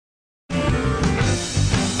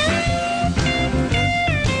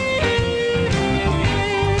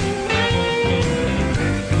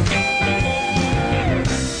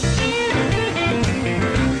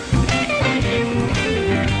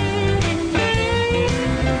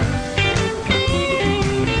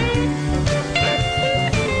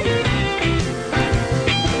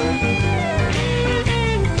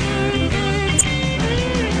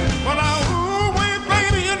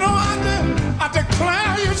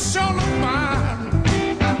sure look fine.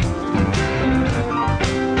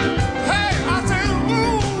 Hey, I say,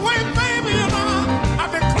 ooh, wait, baby, you know, I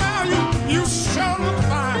declare you sure look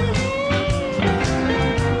fine.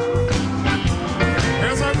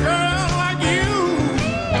 There's a girl like you,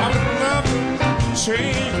 I would love to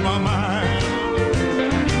change my mind.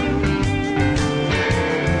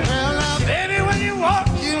 Well, now, baby, when you walk,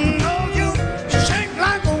 you know you shake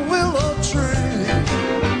like a willow tree.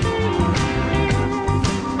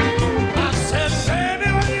 I said, baby,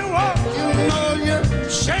 when you walk, you know you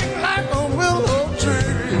shake like a willow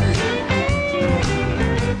tree.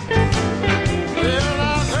 Well,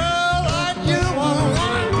 a girl like you, I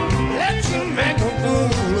wanna let you make a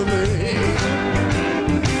fool of me.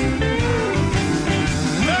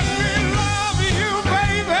 Let me love you,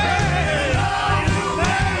 baby.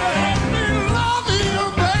 Let me love you,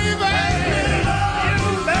 baby.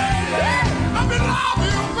 Let me love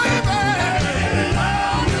you, baby. Let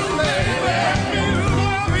me love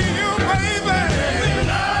you, baby.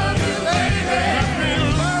 Let me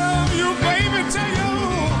love you, baby. Tell you,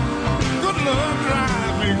 good love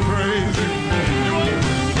drive me crazy.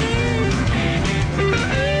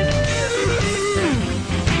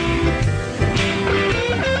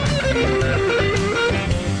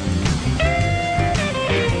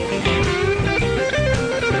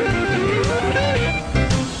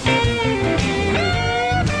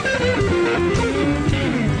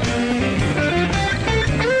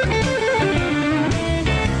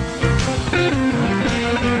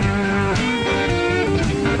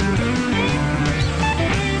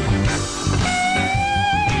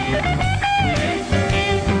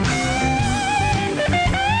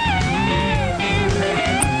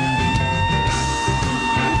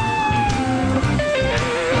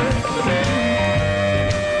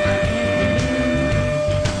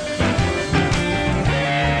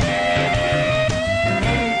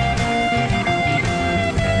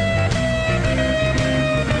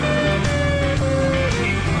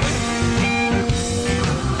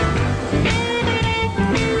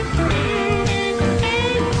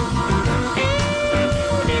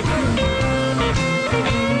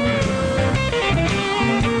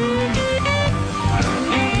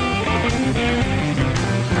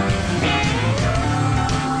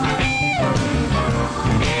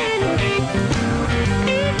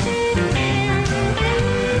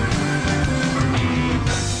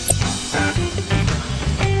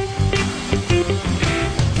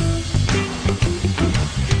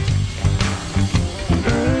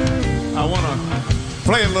 I wanna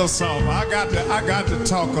play a little song. I got to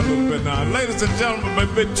talk a little bit now. Ladies and gentlemen,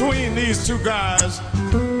 between these two guys,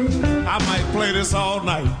 I might play this all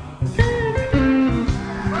night.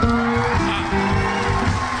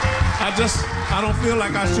 I don't feel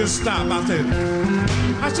like I should stop.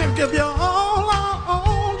 I should give you all I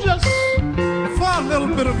own just for a little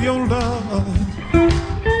bit of your love.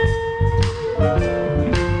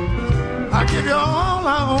 I give you all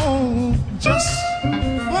I own just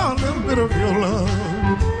for a little bit of your love.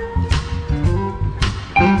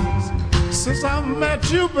 Since I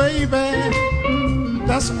met you, baby,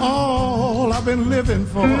 that's all I've been living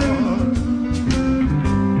for.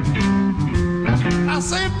 I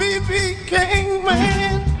say, B.B. King,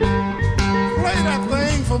 man, play that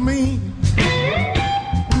thing for me.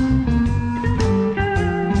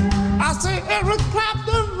 I say, Eric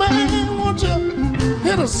Clapton, man, won't you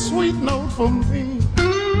hit a sweet note for me?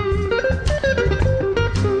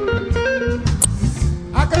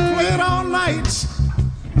 I could play it all night,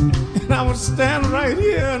 and I would stand right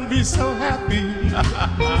here and be so happy.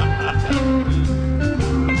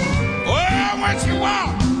 Well, what you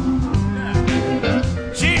want?